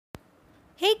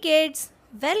Hey kids,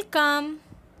 welcome.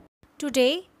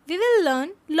 Today we will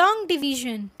learn long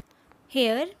division.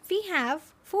 Here we have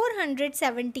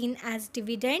 417 as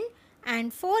dividend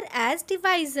and 4 as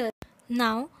divisor.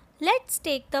 Now let's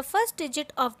take the first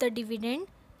digit of the dividend.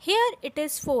 Here it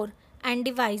is 4 and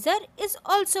divisor is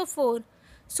also 4.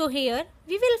 So here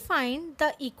we will find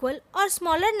the equal or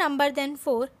smaller number than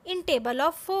 4 in table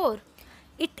of 4.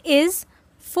 It is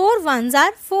 4 ones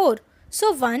are 4.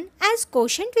 So 1 as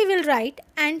quotient we will write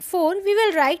and 4 we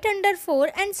will write under 4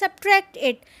 and subtract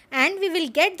it and we will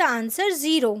get the answer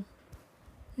 0.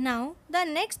 Now the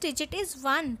next digit is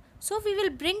 1. So we will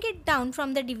bring it down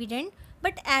from the dividend,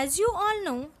 but as you all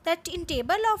know that in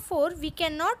table of 4 we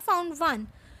cannot found 1.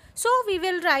 So we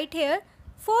will write here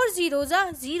 4 zeros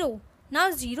are 0.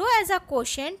 Now 0 as a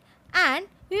quotient and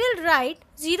we will write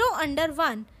 0 under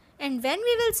 1, and when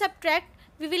we will subtract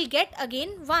we will get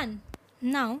again 1.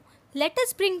 Now let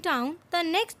us bring down the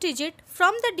next digit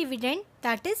from the dividend,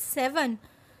 that is 7.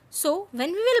 So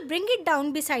when we will bring it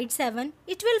down beside 7,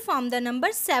 it will form the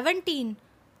number 17.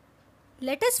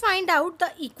 Let us find out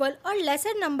the equal or lesser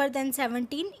number than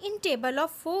 17 in table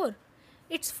of 4.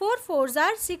 Its 4 fours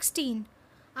are 16.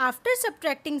 After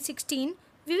subtracting 16,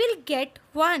 we will get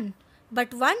 1.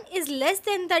 But 1 is less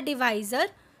than the divisor,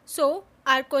 so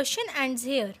our question ends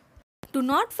here. Do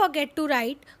not forget to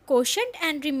write quotient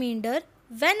and remainder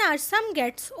when our sum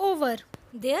gets over.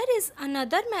 There is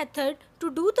another method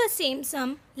to do the same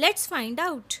sum. Let's find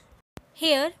out.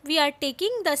 Here we are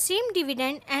taking the same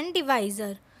dividend and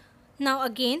divisor. Now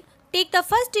again take the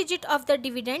first digit of the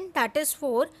dividend, that is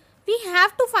 4. We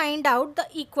have to find out the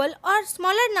equal or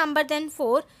smaller number than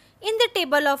 4 in the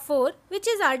table of 4, which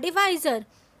is our divisor.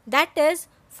 That is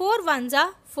 4 ones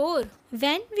are 4.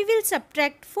 When we will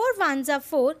subtract 4 ones are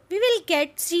 4, we will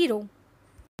get 0.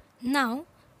 Now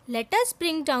let us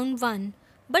bring down 1.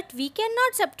 But we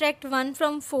cannot subtract 1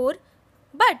 from 4.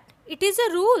 But it is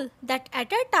a rule that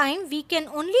at a time we can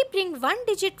only bring one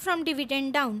digit from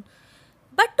dividend down.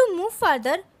 But to move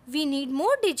further, we need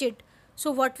more digit.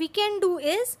 So what we can do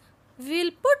is, we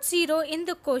will put 0 in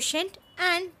the quotient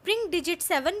and bring digit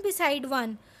 7 beside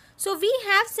 1. So we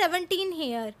have 17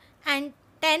 here and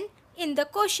 10 in the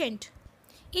quotient.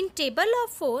 In table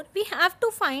of 4, we have to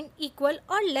find equal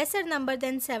or lesser number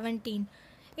than 17.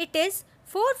 It is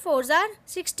 4 fours are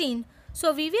 16.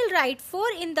 So we will write 4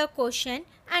 in the quotient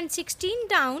and 16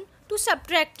 down to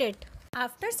subtract it.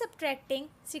 After subtracting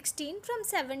 16 from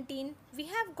 17, we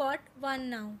have got 1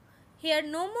 now. Here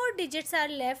no more digits are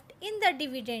left in the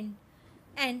dividend,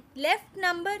 and left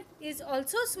number is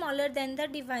also smaller than the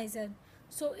divisor.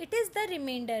 So it is the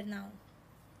remainder now.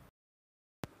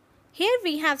 Here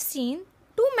we have seen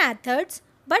two methods,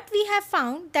 but we have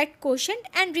found that quotient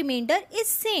and remainder is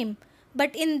same.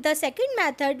 But in the second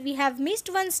method we have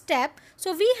missed one step,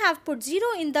 so we have put 0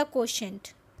 in the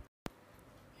quotient.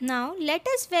 Now let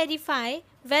us verify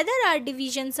whether our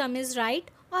division sum is right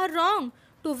or wrong.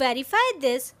 To verify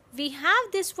this, we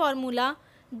have this formula: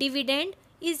 dividend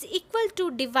is equal to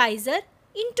divisor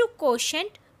into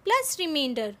quotient plus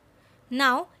remainder.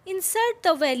 Now insert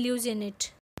the values in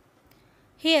it.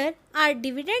 Here our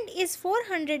dividend is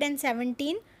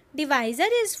 417,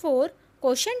 divisor is 4,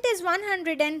 quotient is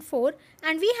 104,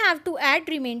 and we have to add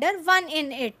remainder 1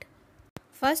 in it.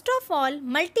 First of all,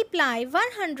 multiply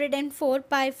 104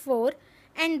 by 4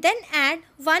 and then add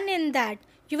 1 in that.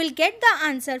 You will get the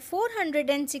answer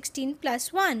 416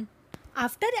 plus 1.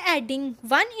 After adding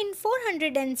 1 in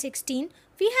 416,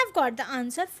 we have got the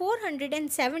answer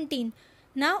 417.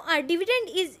 Now our dividend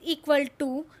is equal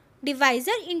to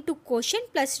divisor into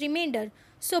quotient plus remainder.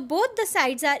 So both the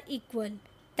sides are equal.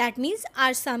 That means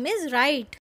our sum is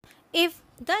right. If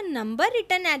the number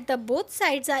written at the both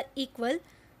sides are equal,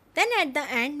 then at the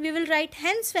end we will write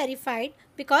hence verified,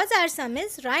 because our sum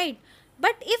is right.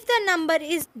 But if the number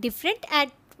is different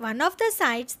at one of the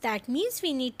sides, that means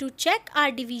we need to check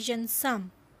our division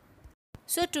sum.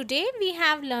 So today we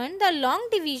have learned the long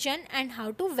division and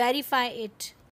how to verify it.